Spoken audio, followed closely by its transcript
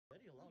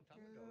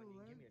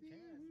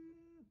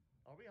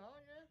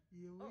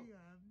Here Oh, we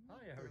are.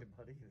 hi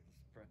everybody, it's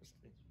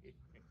Preston.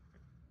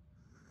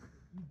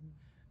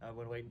 I've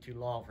been waiting too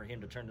long for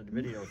him to turn the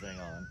video thing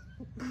on.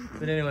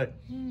 But anyway,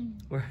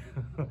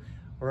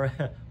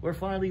 we're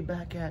finally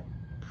back at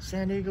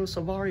San Diego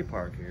Safari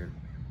Park here,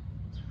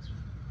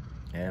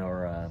 and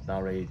we're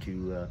about ready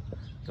to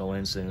go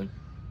in soon,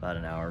 about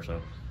an hour or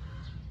so,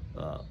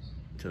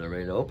 till they're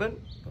ready to open.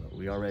 But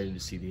we are ready to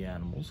see the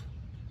animals,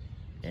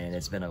 and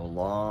it's been a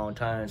long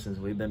time since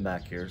we've been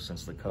back here,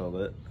 since the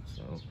COVID.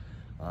 So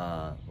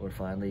we're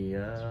finally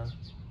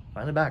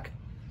back.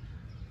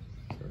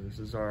 So this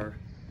is our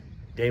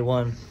day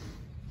one.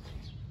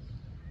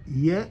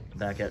 Yeah.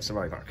 Back at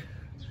Safari Park.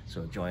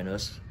 So join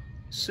us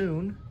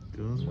soon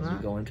when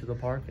we go into the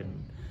park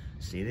and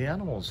see the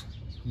animals.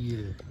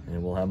 Yeah.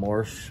 And we'll have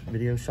more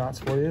video shots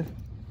for you.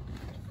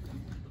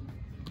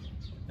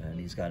 And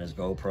he's got his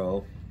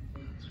GoPro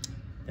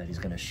that he's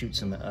gonna shoot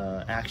some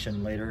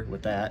action later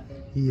with that.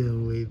 Yeah,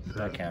 wait. With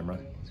that camera.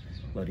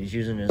 But he's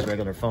using his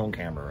regular phone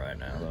camera right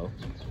now though.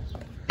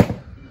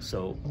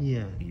 So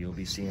yeah, you'll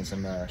be seeing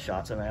some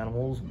shots of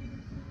animals,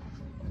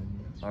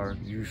 and our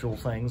usual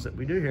things that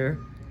we do here.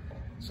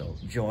 So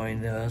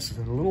join us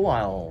in a little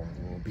while.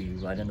 We'll be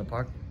right in the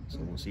park. So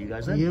we'll see you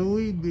guys then. Yeah,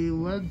 we be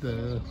what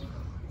the.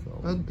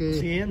 So Okay.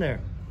 see you in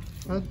there.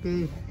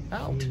 Okay.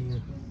 Out. Yeah.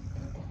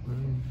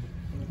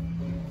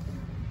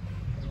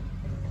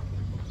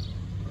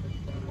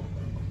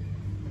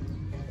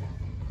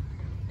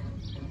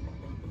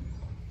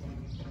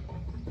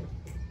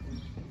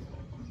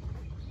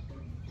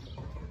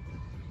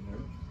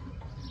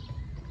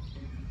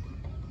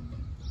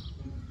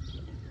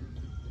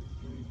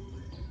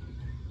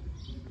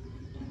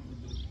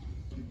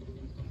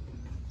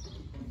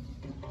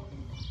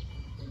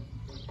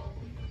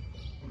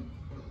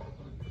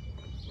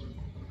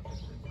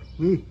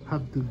 We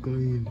have to go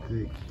in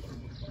the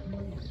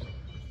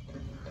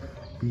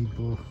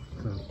people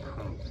the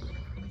talk.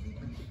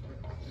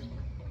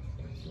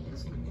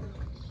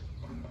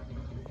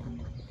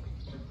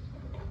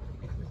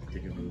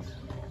 Take a move.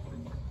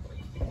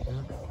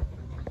 Yeah.